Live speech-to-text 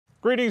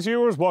Greetings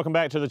viewers, welcome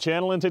back to the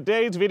channel. In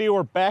today's video,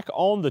 we're back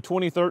on the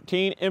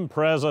 2013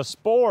 Impreza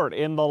Sport.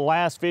 In the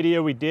last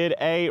video, we did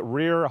a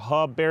rear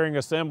hub bearing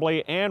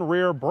assembly and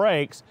rear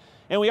brakes.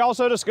 And we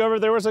also discovered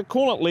there was a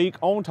coolant leak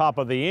on top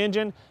of the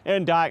engine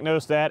and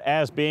diagnosed that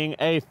as being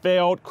a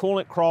failed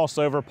coolant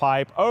crossover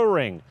pipe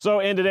O-ring. So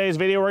in today's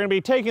video, we're gonna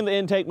be taking the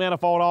intake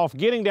manifold off,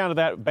 getting down to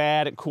that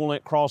bad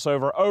coolant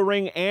crossover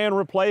O-ring and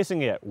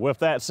replacing it. With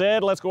that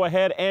said, let's go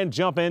ahead and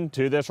jump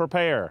into this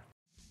repair.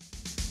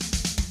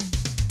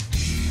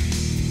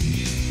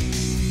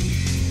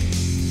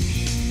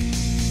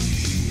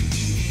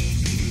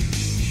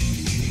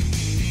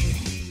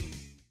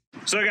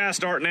 So guys,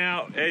 starting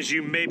out, as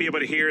you may be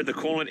able to hear, the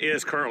coolant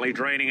is currently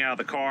draining out of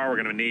the car. We're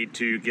gonna need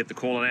to get the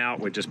coolant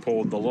out. We just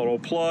pulled the little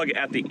plug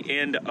at the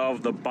end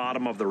of the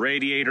bottom of the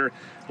radiator,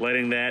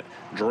 letting that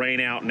drain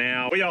out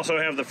now. We also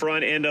have the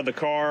front end of the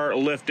car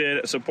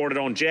lifted, supported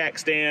on jack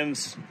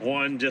stands.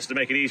 One, just to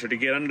make it easier to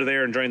get under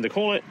there and drain the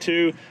coolant.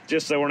 Two,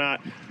 just so we're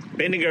not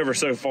bending over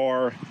so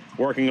far,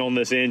 working on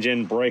this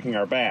engine, breaking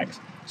our backs.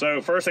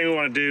 So first thing we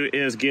wanna do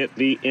is get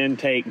the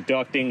intake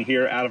ducting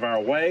here out of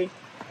our way.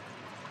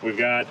 We've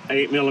got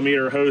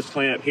 8mm hose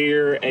clamp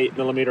here,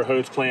 8mm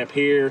hose clamp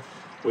here.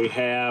 We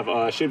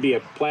have, should be a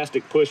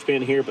plastic push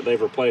pin here, but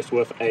they've replaced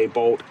with a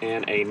bolt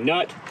and a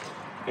nut.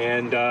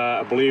 And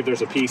I believe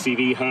there's a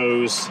PCV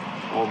hose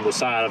on the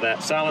side of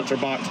that silencer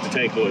box to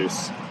take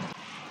loose.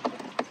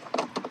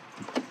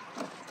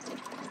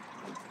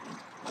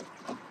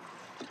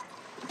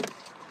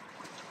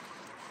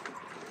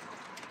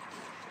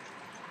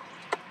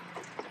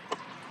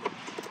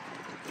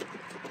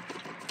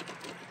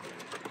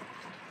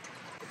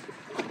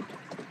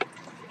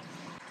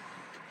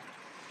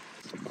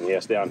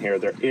 Yes, down here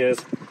there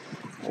is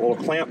a little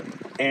clamp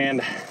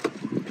and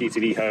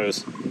PCV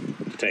hose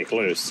to take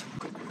loose.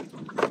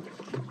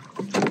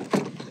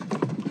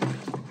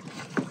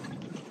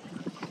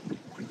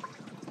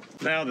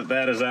 Now that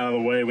that is out of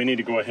the way, we need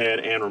to go ahead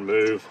and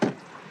remove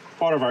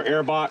part of our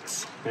air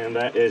box, and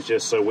that is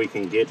just so we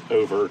can get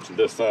over to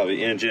this side of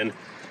the engine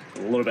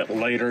a little bit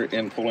later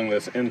in pulling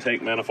this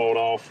intake manifold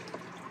off.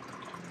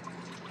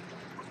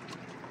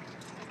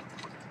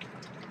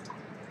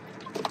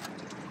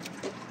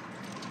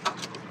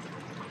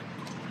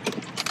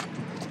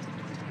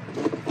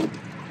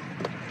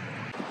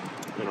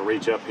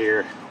 Reach up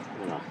here,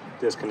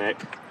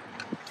 disconnect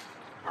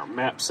our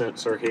map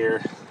sensor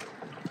here,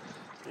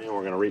 and we're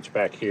going to reach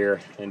back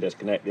here and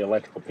disconnect the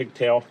electrical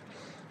pigtail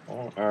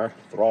on our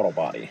throttle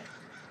body.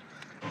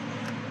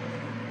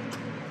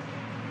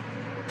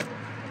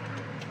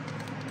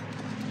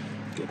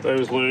 Get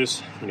those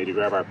loose. We need to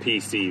grab our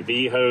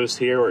PCV hose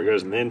here where it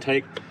goes in the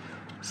intake,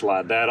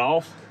 slide that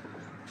off.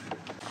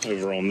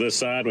 Over on this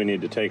side, we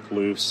need to take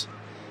loose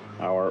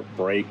our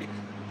brake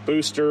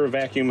booster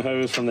vacuum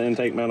hose from the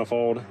intake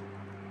manifold.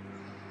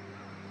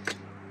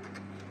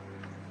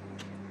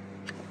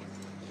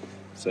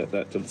 Set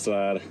that to the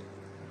side.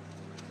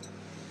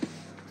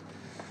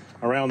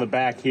 Around the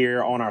back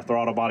here on our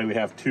throttle body, we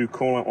have two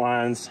coolant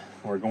lines.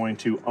 We're going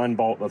to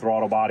unbolt the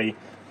throttle body.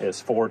 It's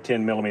 4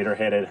 10mm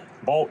headed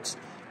bolts,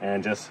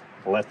 and just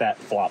let that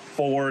flop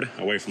forward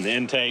away from the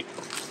intake.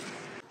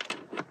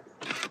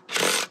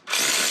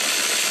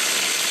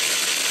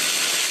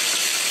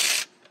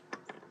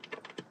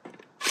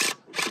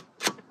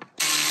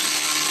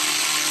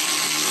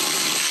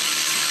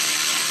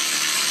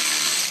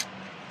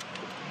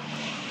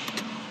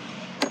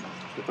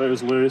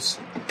 Those loose,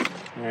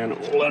 and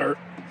we'll let our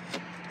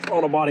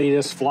throttle body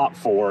just flop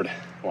forward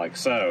like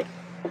so.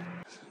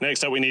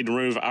 Next up, we need to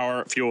remove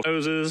our fuel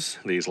hoses.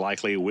 These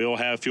likely will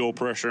have fuel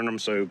pressure in them,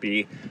 so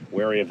be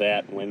wary of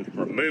that when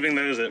removing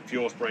those, that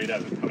fuel spray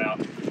doesn't come out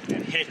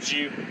and hit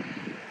you.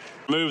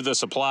 Remove the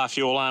supply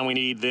fuel line. We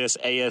need this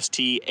AST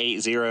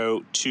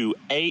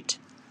 8028,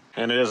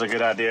 and it is a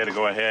good idea to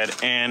go ahead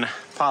and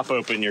pop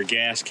open your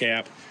gas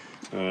cap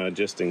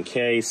just in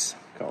case,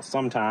 because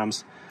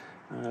sometimes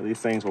these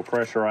things will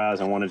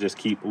pressurize and want to just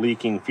keep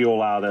leaking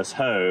fuel out of this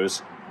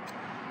hose.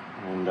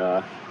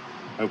 And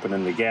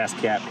opening the gas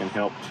cap can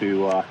help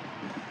to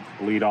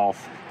lead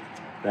off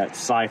that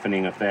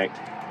siphoning effect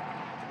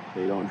so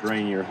you don't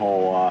drain your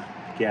whole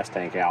gas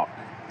tank out.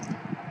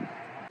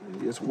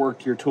 You just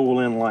work your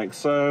tool in like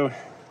so.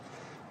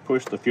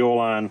 Push the fuel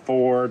line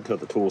forward till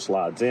the tool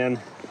slides in.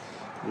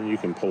 And you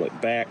can pull it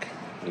back.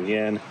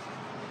 Again,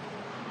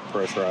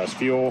 pressurized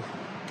fuel.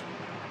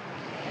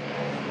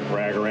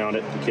 Rag around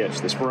it to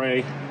catch the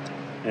spray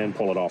and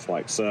pull it off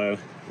like so.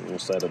 And we'll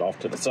set it off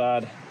to the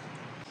side.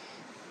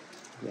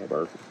 Grab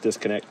our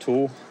disconnect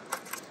tool.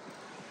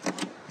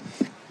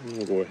 And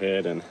we'll go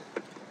ahead and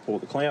pull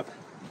the clamp.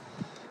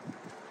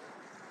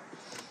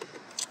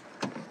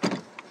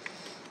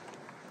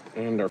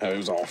 And our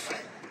hose off.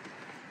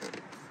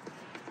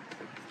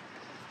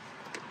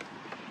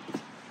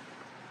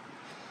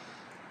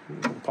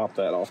 Pop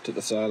that off to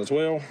the side as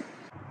well.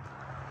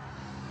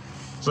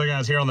 So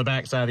guys, here on the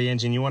back side of the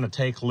engine, you want to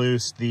take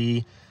loose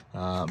the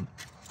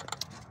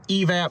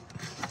evap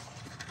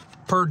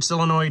purge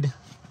solenoid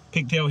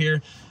pigtail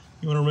here.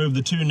 You want to remove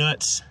the two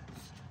nuts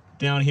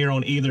down here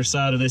on either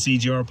side of this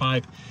EGR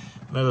pipe.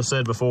 And as I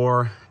said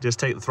before, just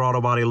take the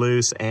throttle body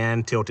loose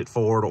and tilt it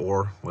forward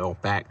or, well,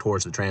 back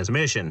towards the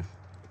transmission.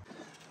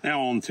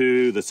 Now on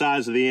to the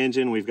sides of the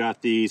engine. We've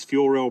got these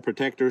fuel rail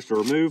protectors to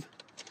remove,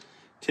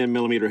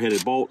 10mm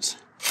headed bolts.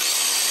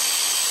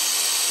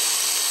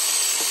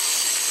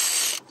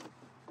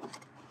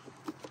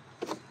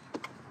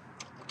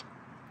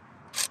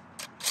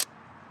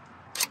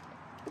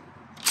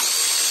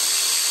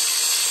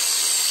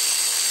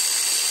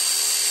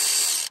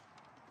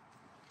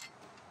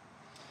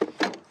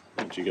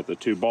 Once you get the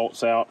 2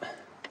 bolts out, it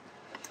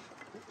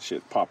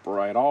should pop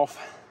right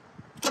off.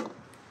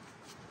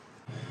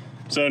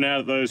 So now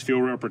that those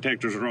fuel rail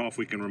protectors are off,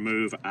 we can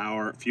remove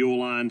our fuel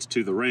lines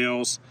to the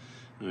rails.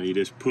 You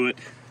just put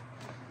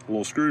a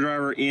little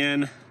screwdriver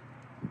in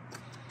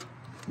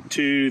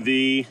to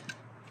the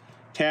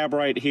tab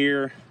right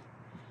here,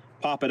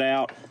 pop it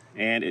out,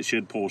 and it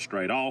should pull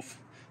straight off.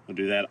 We'll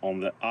do that on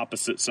the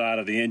opposite side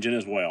of the engine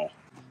as well.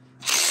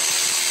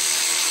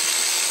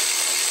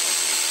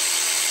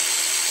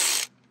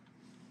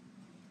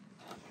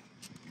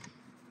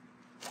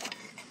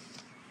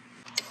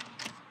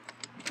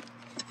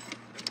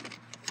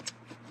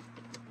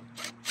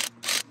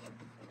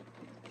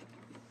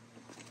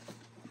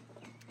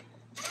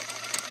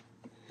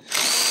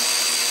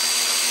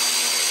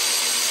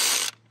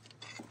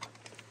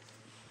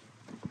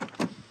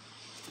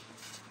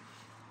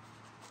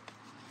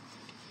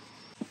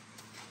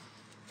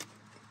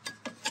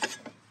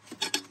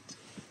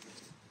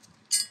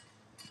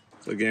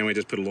 So again, we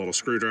just put a little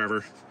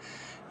screwdriver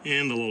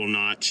in the little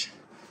notch,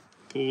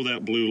 pull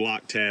that blue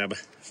lock tab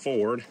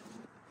forward.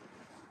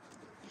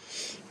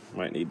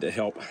 Might need to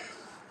help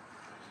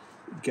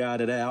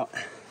guide it out.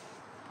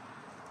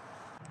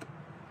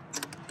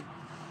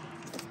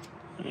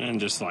 And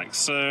just like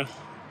so,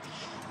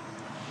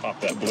 pop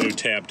that blue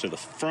tab to the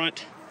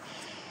front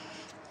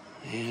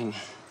and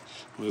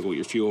wiggle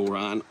your fuel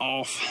line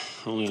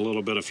off. Only a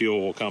little bit of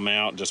fuel will come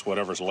out, just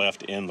whatever's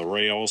left in the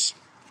rails.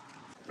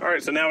 All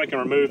right, so now we can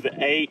remove the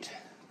 8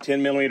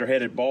 10mm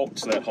headed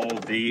bolts that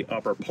hold the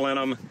upper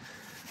plenum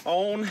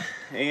on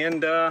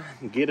and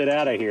get it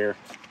out of here.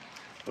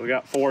 So we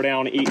got 4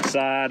 down each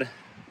side,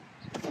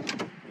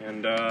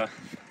 and that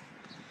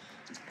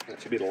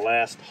should be the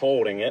last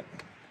holding it.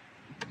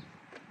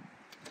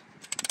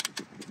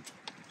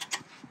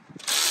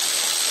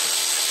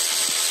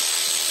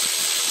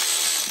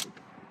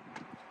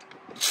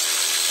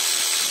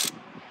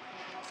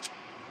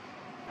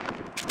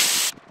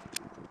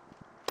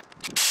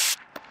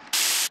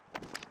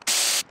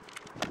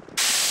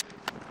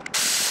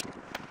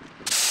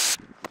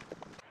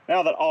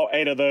 Now that all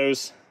 8 of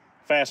those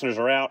fasteners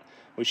are out,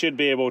 we should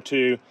be able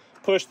to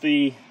push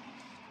the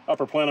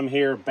upper plenum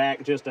here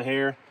back just a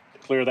hair to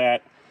clear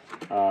that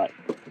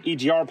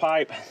EGR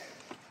pipe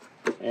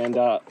and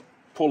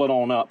pull it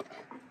on up,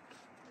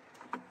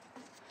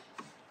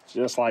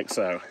 just like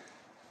so.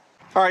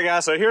 All right,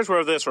 guys, so here's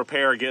where this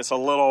repair gets a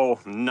little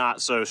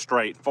not so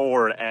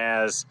straightforward,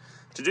 as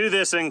to do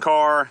this in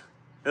car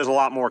is a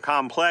lot more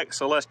complex,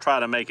 so let's try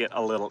to make it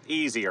a little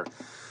easier.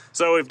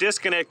 So we've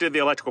disconnected the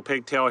electrical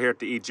pigtail here at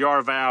the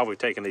EGR valve. We've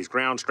taken these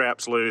ground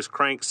straps loose,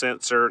 crank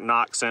sensor,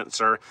 knock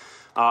sensor,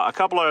 a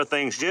couple other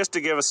things just to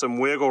give us some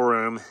wiggle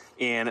room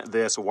in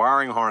this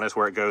wiring harness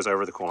where it goes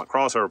over the coolant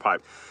crossover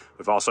pipe.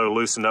 We've also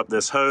loosened up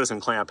this hose and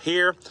clamp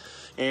here,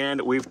 and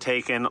we've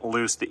taken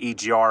loose the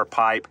EGR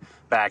pipe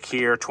back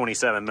here,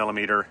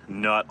 27mm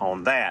nut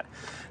on that.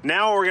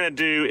 Now what we're gonna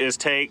do is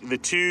take the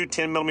 2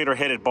 10mm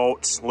headed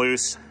bolts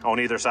loose on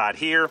either side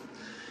here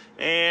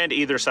and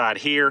either side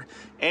here,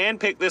 and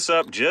pick this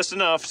up just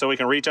enough so we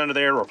can reach under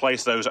there,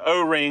 replace those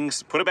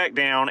O-rings, put it back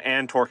down,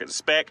 and torque it to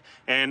spec,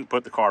 and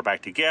put the car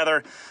back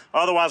together.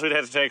 Otherwise, we'd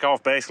have to take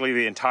off basically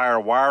the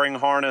entire wiring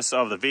harness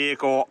of the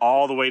vehicle,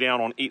 all the way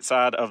down on each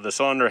side of the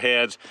cylinder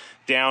heads,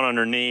 down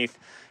underneath,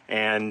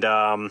 and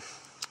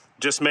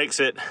just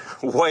makes it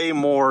way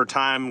more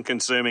time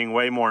consuming,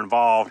 way more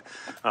involved,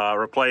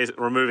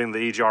 removing the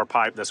EGR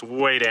pipe that's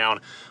way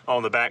down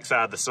on the back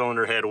side of the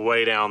cylinder head,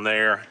 way down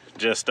there.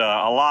 Just a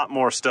lot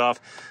more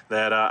stuff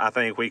that I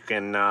think we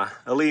can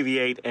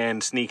alleviate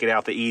and sneak it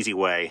out the easy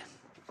way.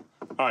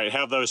 All right,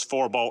 have those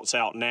 4 bolts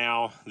out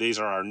now. These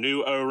are our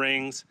new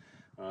O-rings.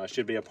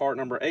 Should be a part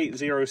number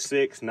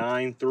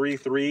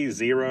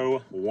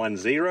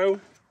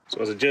 806933010. So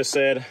as I just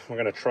said, we're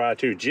gonna try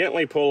to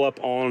gently pull up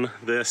on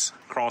this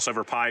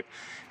crossover pipe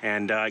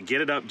and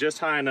get it up just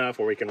high enough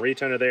where we can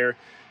reach under there,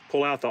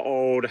 pull out the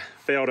old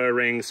failed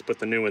O-rings, put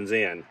the new ones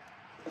in.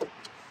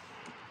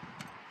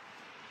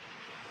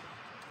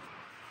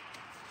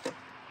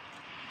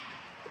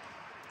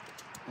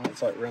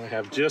 Looks like we're gonna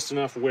have just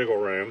enough wiggle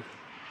room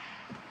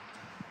to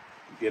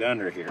get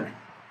under here.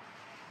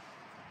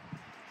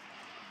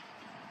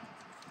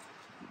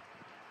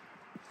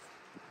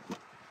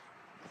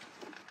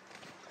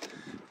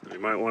 You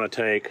might want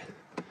to take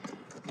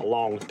a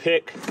long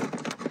pick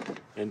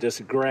and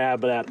just grab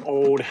that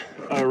old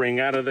O-ring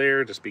out of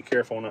there. Just be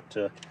careful not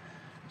to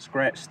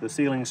scratch the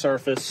sealing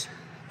surface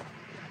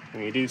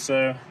when you do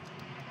so.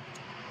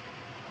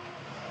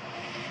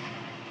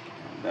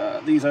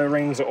 these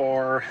O-rings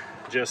are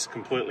just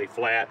completely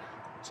flat,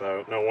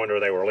 so no wonder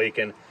they were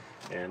leaking.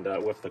 And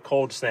with the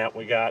cold snap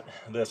we got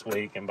this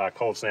week, and by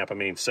cold snap I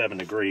mean 7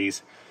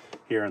 degrees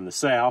here in the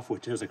south,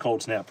 which is a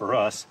cold snap for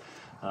us,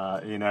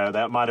 you know,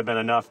 that might have been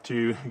enough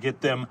to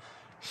get them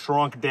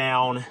shrunk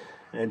down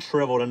and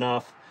shriveled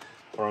enough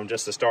for them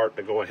just to start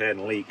to go ahead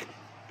and leak.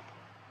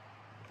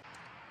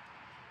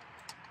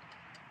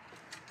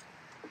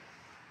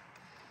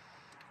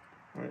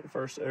 All right, the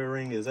first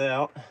O-ring is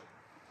out.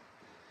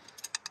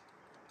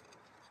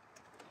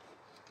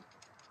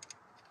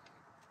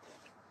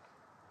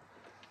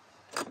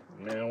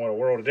 Man, what a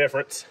world of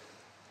difference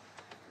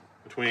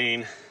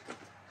between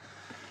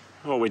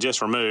what we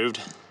just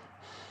removed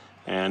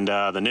and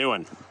the new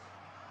one.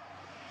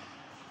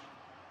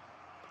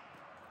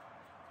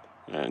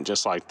 And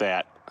just like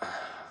that,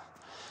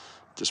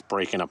 just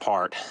breaking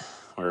apart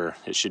where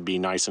it should be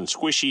nice and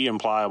squishy and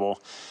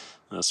pliable.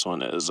 This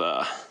one is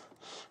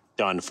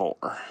done for.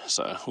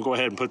 So we'll go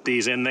ahead and put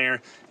these in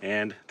there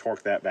and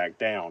torque that back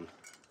down.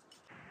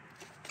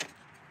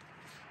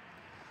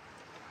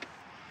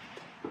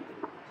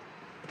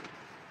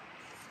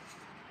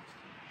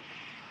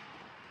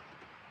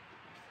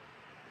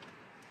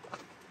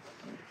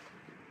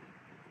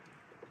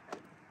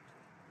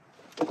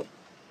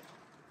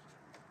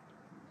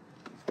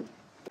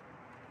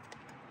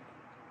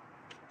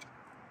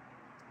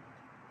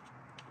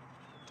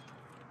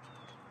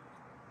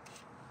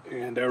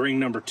 And O-ring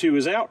number 2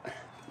 is out,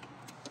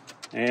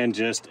 and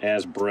just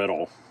as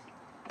brittle.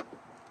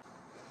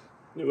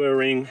 New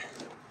O-ring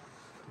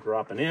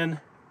dropping in.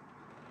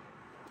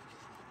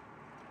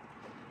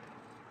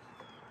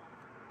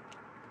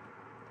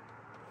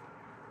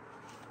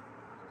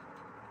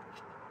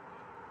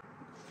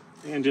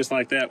 And just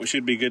like that, we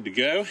should be good to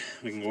go.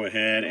 We can go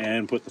ahead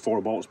and put the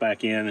 4 bolts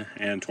back in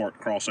and torque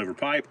the crossover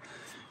pipe,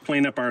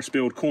 clean up our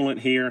spilled coolant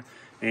here,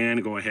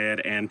 and go ahead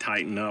and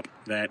tighten up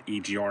that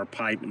EGR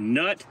pipe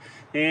nut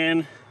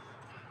and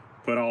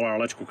put all our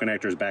electrical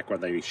connectors back where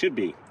they should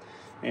be.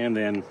 And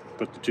then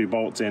put the 2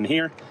 bolts in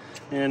here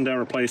and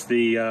replace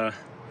the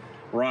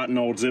rotten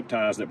old zip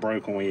ties that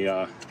broke when we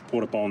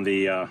pulled up on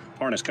the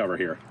harness cover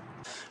here.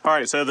 All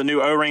right, so the new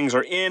O-rings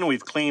are in.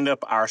 We've cleaned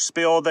up our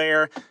spill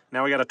there.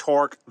 Now we got to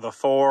torque the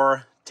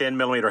 4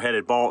 10mm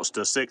headed bolts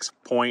to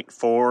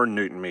 6.4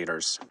 Newton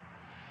meters.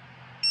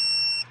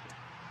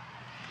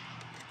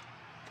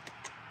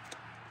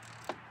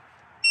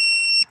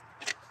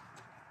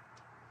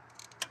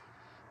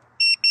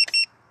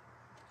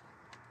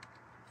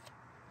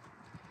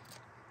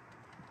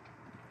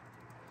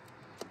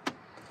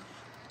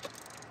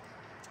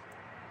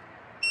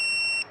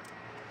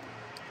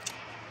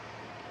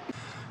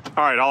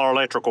 All right, all our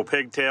electrical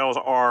pigtails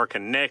are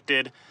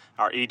connected.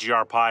 Our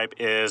EGR pipe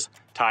is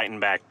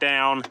tightened back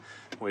down.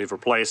 We've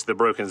replaced the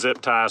broken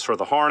zip ties for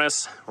the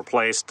harness,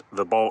 replaced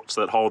the bolts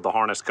that hold the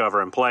harness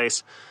cover in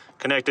place,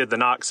 connected the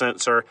knock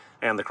sensor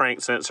and the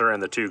crank sensor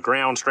and the 2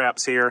 ground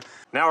straps here.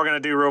 Now we're gonna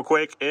do real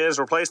quick is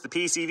replace the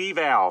PCV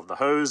valve. The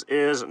hose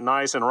is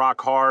nice and rock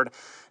hard,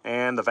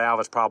 and the valve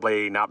has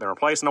probably not been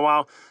replaced in a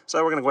while.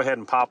 So we're gonna go ahead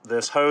and pop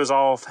this hose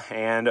off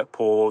and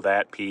pull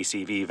that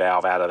PCV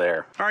valve out of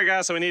there. All right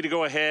guys, so we need to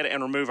go ahead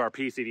and remove our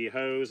PCV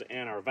hose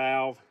and our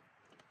valve.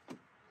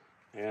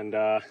 And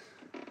yeah,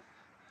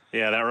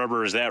 that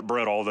rubber is that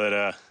brittle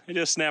that it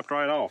just snapped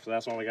right off. So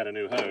that's why we got a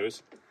new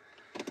hose.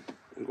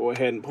 We'll go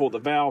ahead and pull the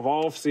valve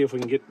off, see if we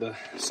can get the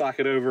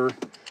socket over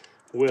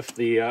with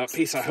the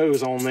piece of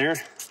hose on there.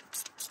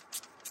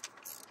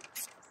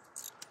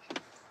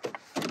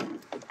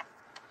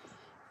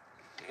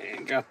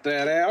 And got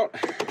that out.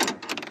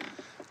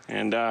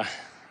 And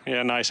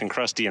yeah, nice and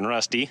crusty and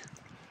rusty.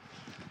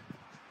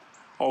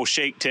 Old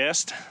shake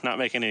test, not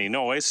making any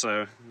noise,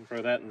 so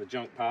throw that in the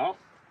junk pile.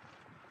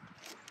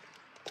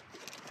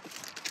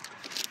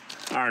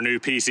 Our new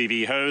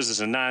PCV hose is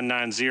a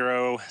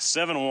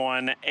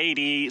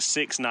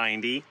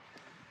 990-7180-690.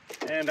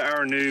 And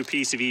our new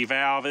PCV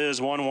valve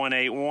is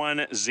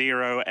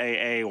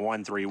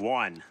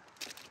 11810AA131.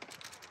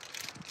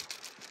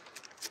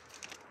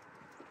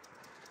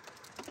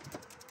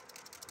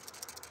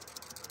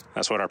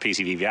 That's what our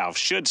PCV valve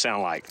should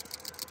sound like.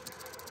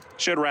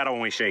 Should rattle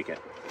when we shake it.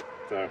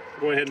 So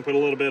go ahead and put a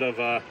little bit of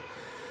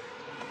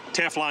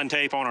Teflon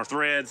tape on our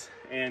threads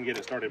and get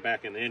it started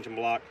back in the engine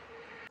block.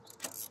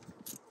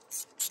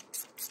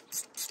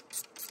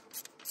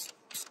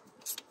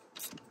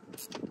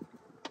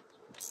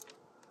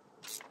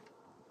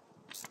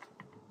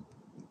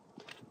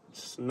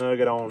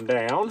 Snug it on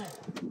down.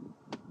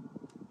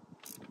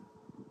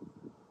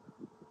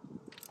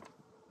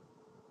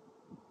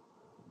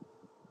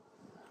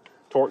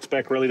 Torque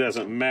spec really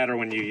doesn't matter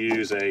when you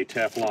use a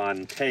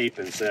Teflon tape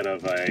instead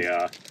of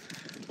a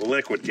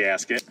liquid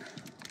gasket.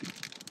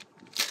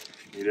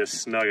 You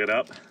just snug it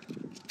up.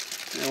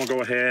 And we'll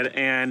go ahead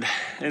and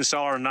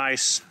install our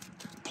nice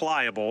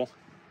pliable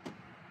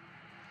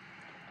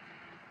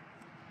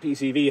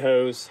PCV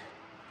hose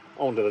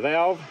onto the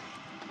valve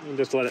and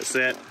just let it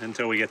sit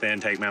until we get the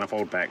intake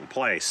manifold back in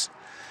place.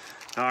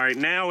 All right,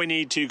 now we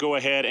need to go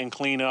ahead and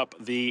clean up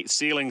the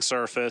sealing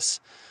surface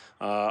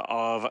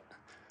of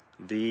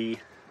the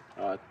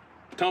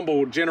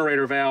tumble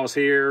generator valves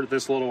here,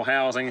 this little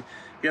housing.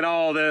 Get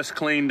all this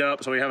cleaned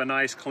up so we have a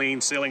nice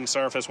clean sealing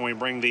surface when we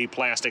bring the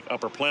plastic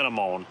upper plenum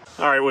on.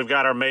 All right, we've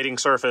got our mating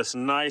surface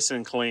nice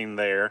and clean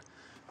there.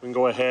 We can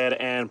go ahead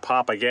and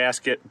pop a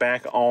gasket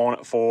back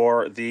on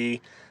for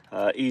the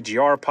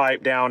EGR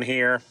pipe down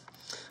here.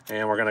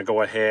 And we're gonna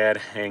go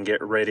ahead and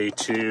get ready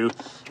to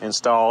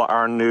install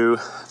our new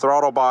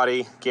throttle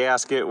body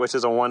gasket, which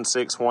is a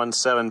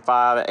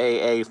 16175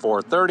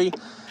 AA430,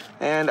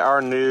 and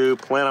our new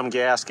plenum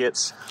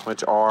gaskets,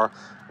 which are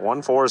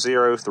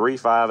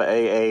 14035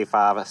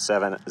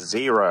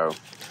 AA570.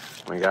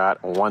 We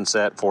got one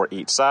set for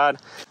each side.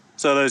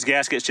 So those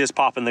gaskets just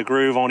pop in the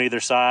groove on either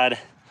side.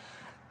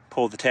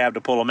 Pull the tab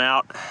to pull them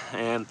out,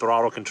 and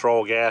throttle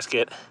control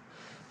gasket.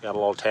 Got a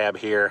little tab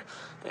here,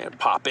 and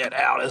pop it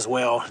out as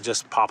well.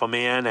 Just pop them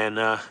in,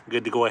 and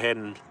good to go ahead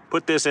and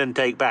put this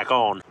intake back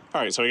on.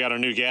 All right, so we got our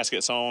new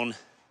gaskets on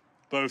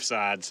both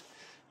sides,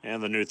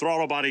 and the new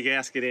throttle body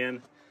gasket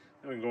in.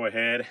 And we can go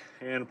ahead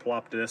and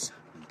plop this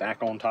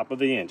back on top of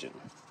the engine.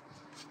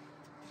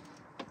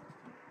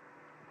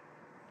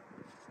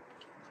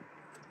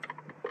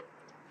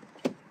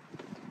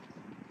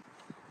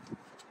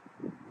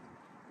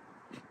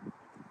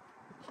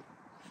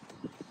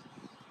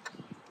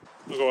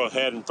 We'll go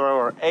ahead and throw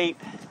our 8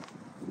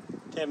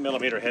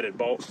 10mm headed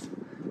bolts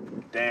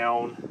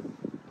down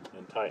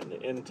and tighten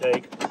the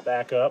intake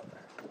back up.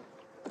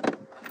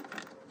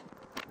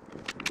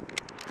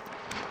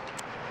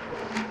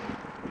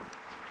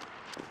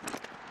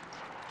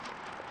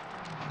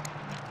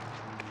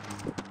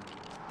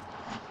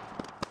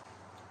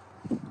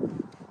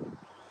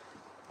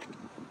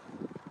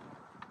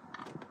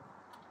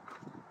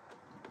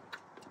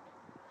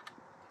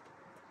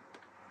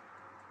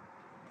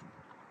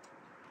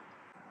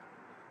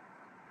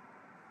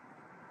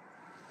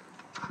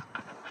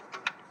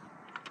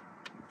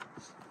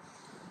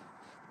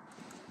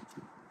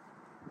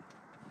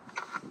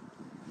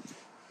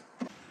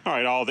 All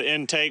right, all the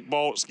intake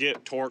bolts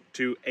get torqued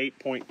to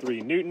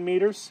 8.3 Newton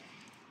meters.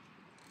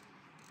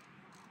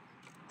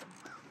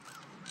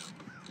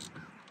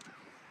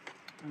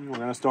 And we're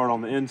gonna start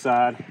on the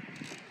inside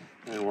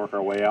and work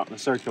our way out in a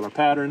circular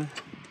pattern,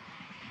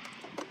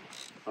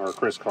 or a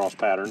crisscross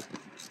pattern.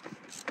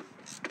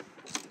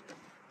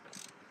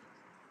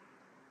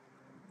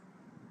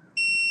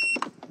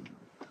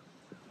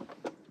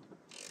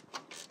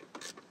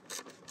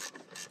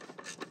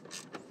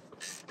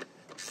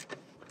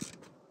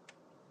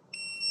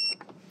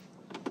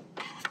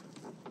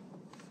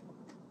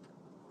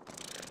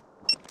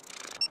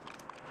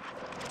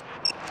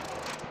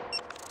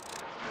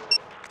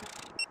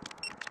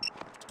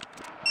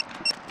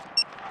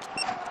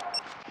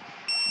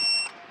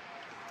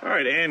 All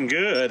right, and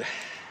good.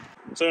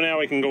 So now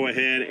we can go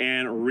ahead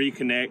and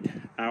reconnect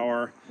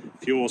our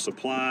fuel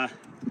supply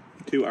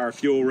to our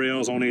fuel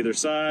rails on either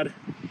side.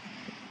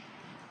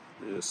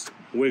 Just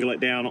wiggle it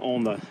down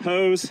on the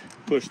hose,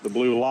 push the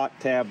blue lock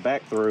tab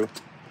back through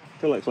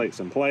till it clicks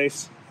in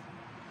place.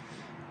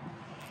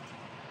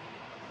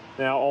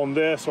 Now on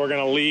this, we're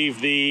gonna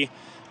leave the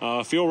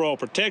fuel rail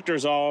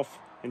protectors off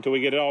until we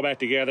get it all back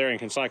together and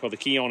can cycle the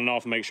key on and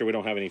off and make sure we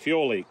don't have any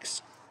fuel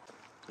leaks.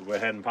 So go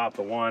ahead and pop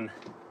the one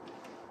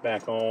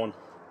back on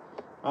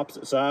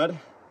opposite side,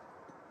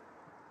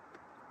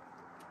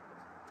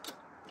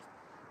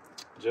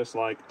 just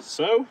like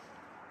so.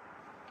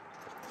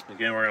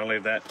 Again, we're going to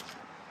leave that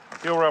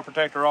fuel rail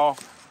protector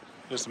off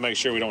just to make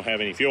sure we don't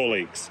have any fuel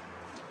leaks.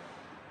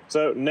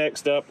 So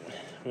next up,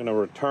 I'm going to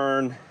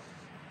return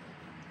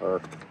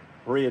or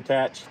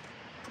reattach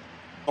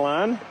the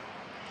line.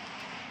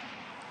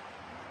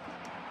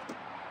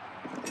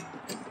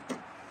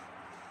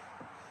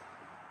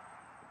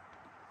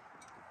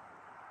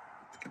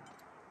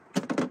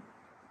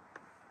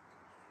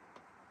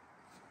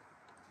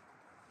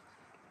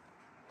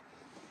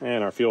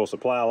 And our fuel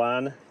supply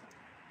line.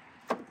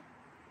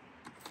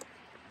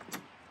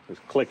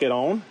 Just click it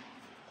on.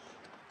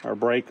 Our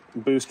brake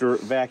booster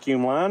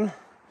vacuum line.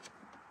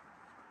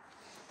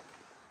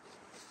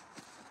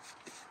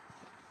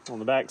 On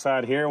the back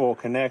side here, we'll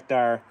connect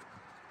our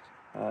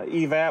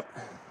evap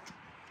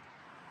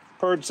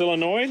purge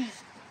solenoid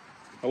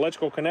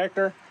electrical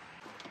connector.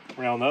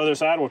 And on the other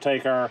side, we'll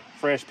take our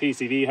fresh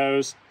PCV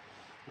hose,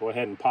 go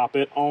ahead and pop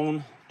it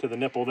on to the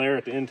nipple there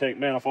at the intake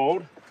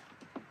manifold.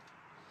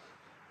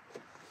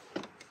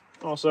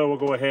 Also, we'll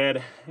go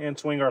ahead and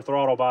swing our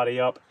throttle body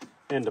up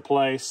into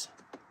place.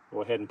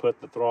 Go ahead and put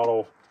the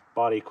throttle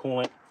body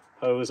coolant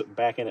hose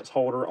back in its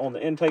holder on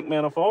the intake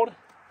manifold.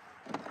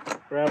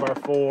 Grab our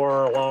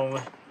 4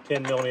 long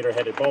 10mm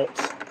headed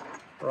bolts,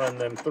 run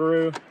them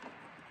through,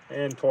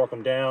 and torque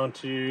them down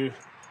to,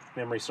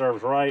 memory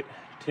serves right,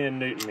 10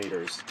 Newton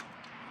meters.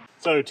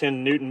 So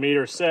 10 Newton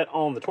meters set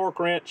on the torque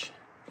wrench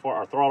for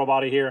our throttle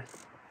body here.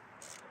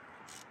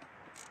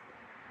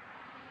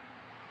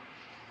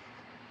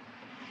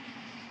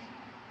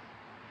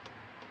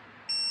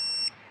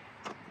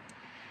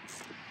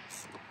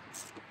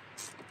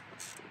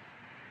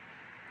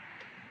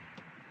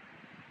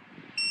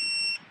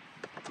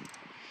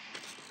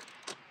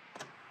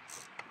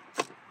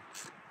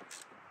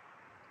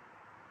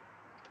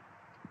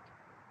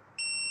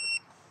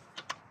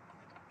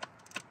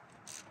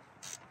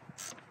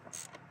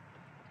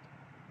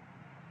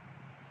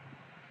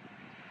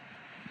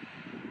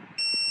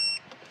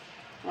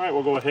 All right,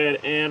 we'll go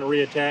ahead and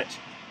reattach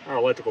our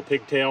electrical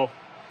pigtail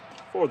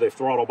for the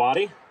throttle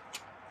body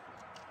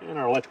and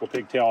our electrical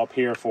pigtail up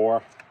here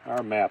for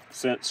our map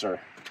sensor.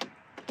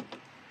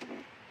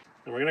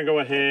 And we're gonna go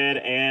ahead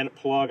and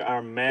plug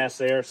our mass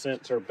air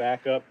sensor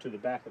back up to the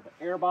back of the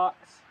air box,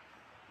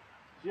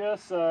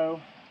 just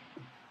so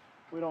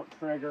we don't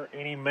trigger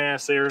any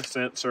mass air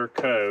sensor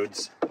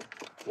codes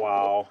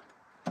while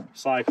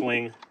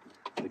cycling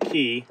the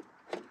key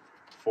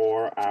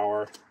for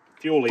our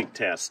fuel leak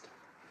test.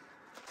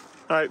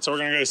 All right, so we're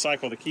gonna go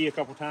cycle the key a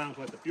couple times,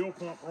 let the fuel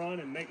pump run,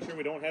 and make sure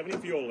we don't have any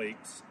fuel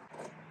leaks.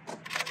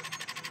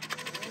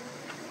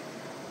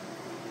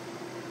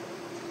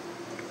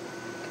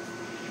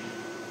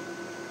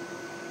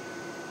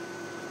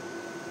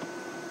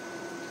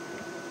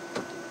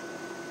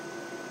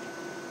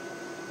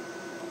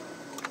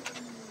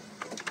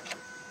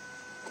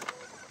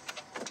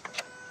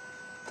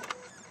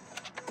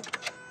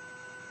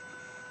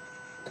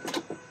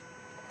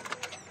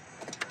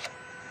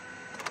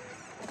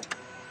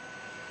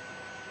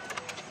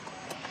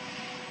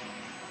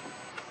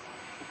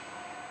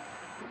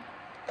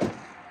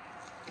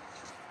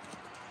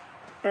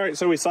 All right,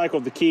 so we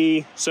cycled the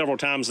key several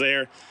times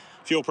there.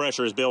 Fuel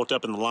pressure is built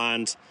up in the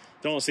lines.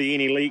 Don't see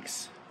any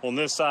leaks on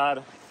this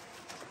side.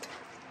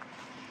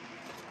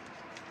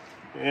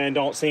 And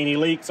don't see any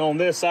leaks on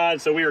this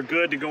side, so we are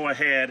good to go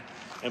ahead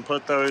and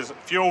put those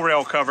fuel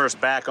rail covers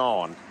back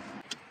on.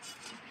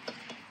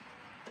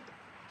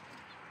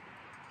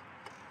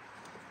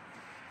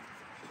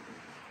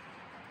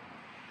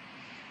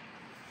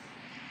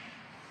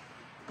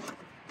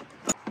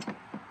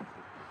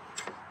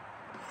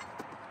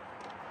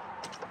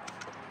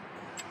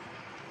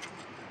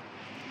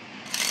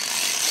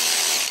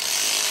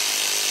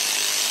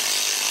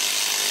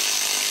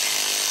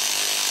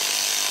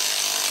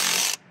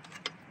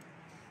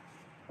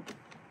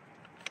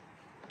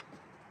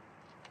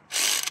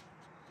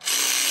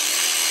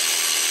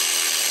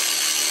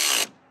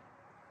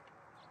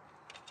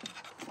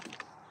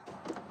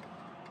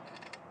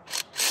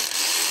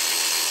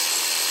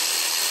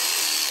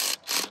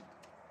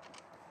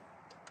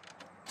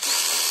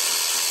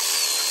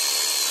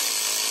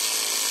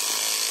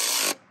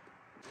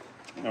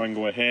 Now we can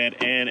go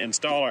ahead and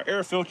install our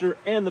air filter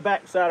in the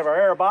back side of our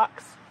air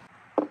box.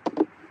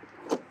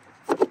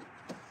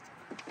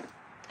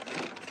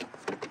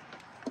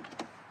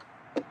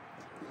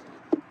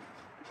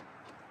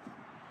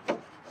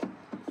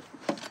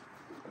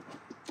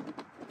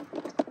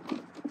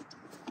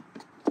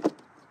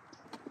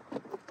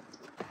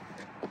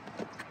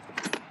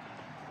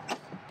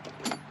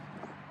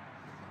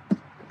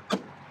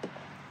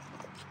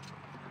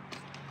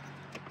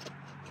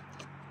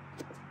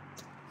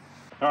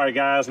 All right,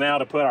 guys, now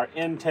to put our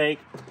intake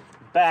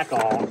back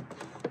on.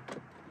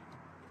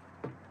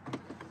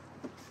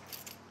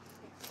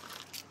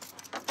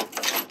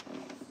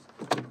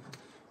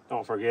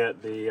 Don't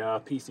forget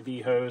the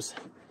PCV hose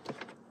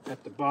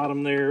at the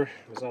bottom there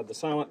beside the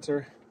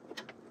silencer.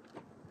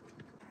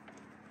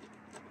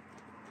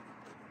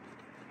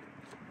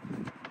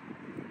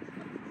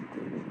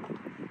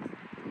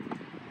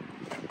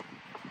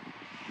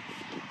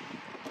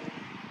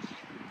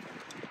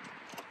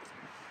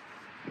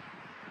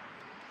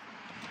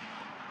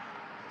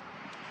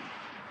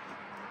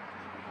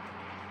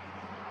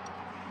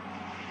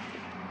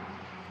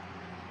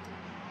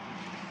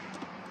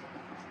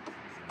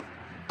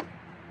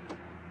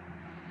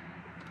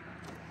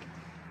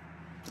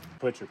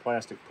 Put your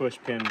plastic push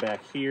pin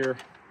back here.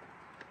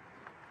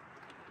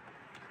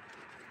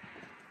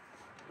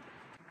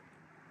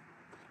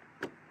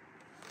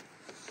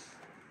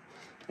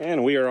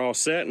 And we are all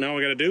set. Now all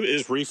we got to do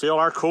is refill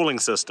our cooling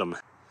system.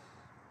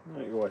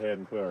 All right, go ahead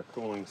and put our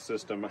cooling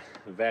system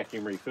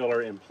vacuum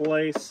refiller in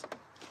place.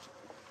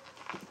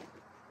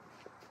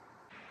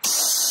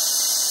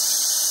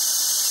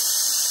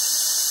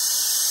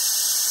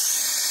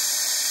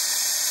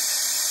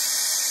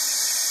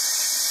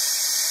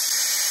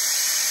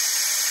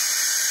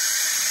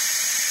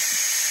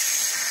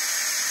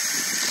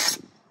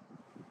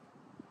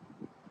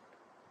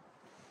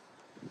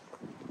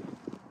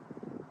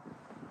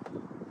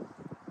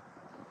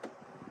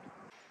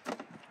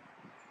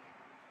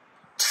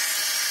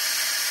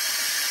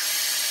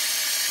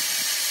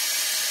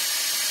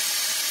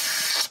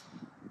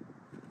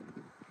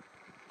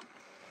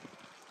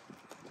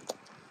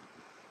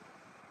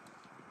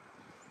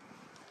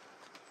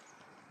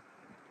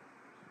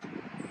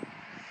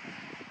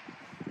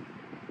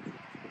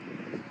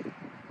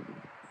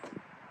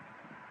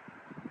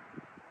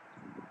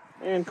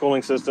 And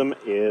cooling system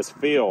is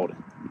filled.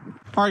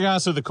 All right,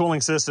 guys, so the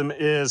cooling system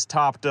is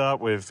topped up.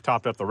 We've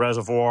topped up the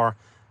reservoir,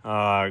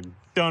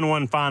 done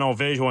one final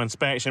visual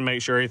inspection,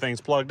 make sure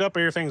everything's plugged up,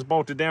 everything's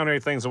bolted down,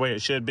 everything's the way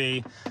it should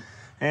be.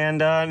 And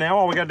now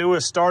all we got to do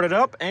is start it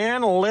up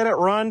and let it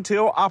run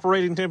till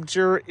operating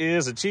temperature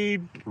is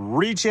achieved.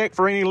 Recheck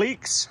for any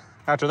leaks.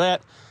 After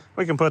that,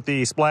 we can put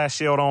the splash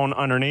shield on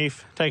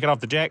underneath, take it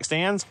off the jack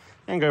stands,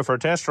 and go for a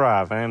test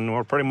drive. And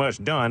we're pretty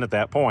much done at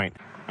that point.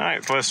 All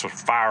right, so let's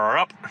fire her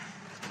up.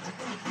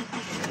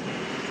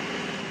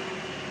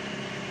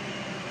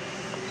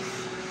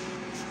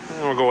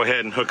 We'll go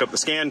ahead and hook up the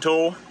scan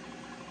tool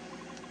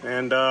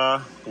and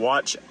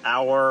watch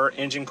our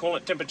engine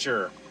coolant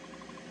temperature.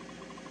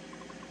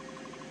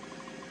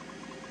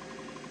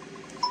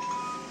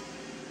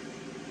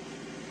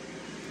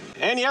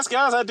 And yes,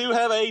 guys, I do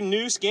have a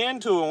new scan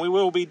tool, and we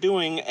will be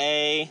doing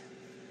a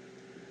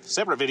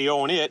separate video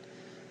on it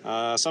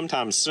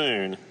sometime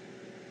soon.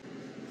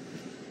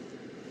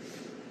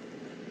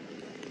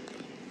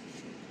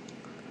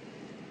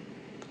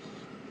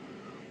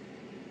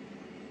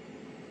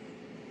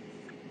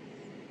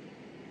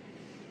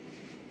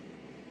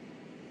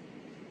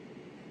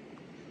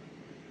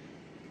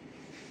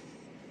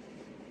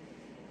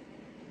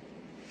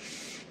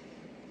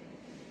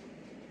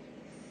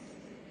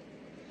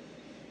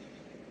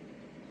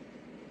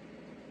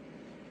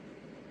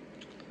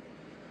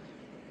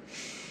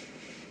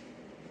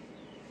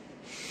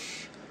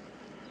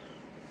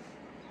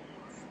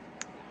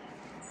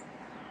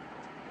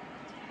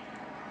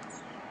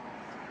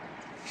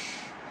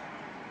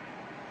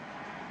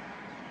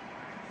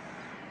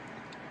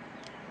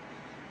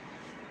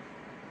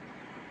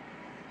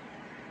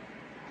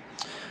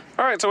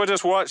 All right, so we'll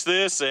just watch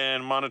this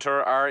and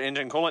monitor our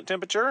engine coolant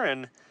temperature,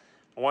 and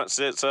once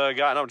it's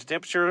gotten up to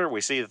temperature,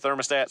 we see the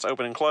thermostats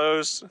open and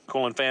close,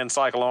 cooling fan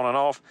cycle on and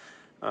off.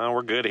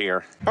 We're good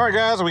here. All right,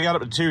 guys, we got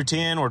up to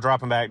 210. We're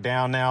dropping back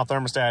down now.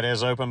 Thermostat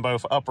is open.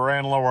 Both upper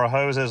and lower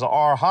hoses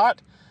are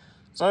hot,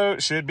 so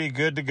it should be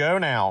good to go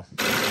now.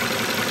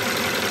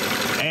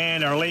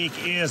 And our leak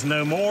is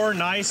no more.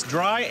 Nice,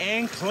 dry,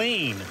 and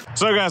clean.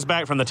 So, guys,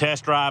 back from the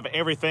test drive,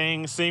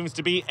 everything seems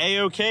to be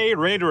A-OK,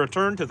 ready to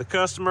return to the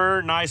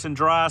customer. Nice and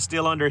dry,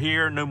 still under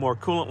here, no more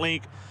coolant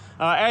leak.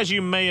 As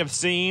you may have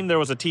seen, there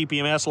was a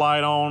TPMS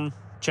light on.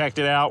 Checked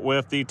it out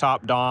with the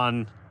Top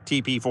Don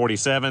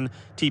TP47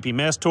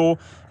 TPMS tool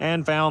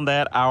and found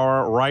that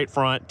our right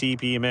front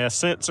TPMS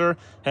sensor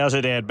has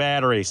a dead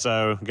battery.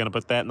 So I'm going to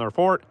put that in the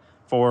report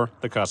for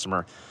the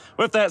customer.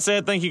 With that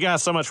said, thank you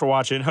guys so much for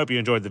watching. Hope you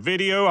enjoyed the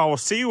video. I will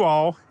see you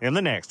all in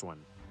the next one.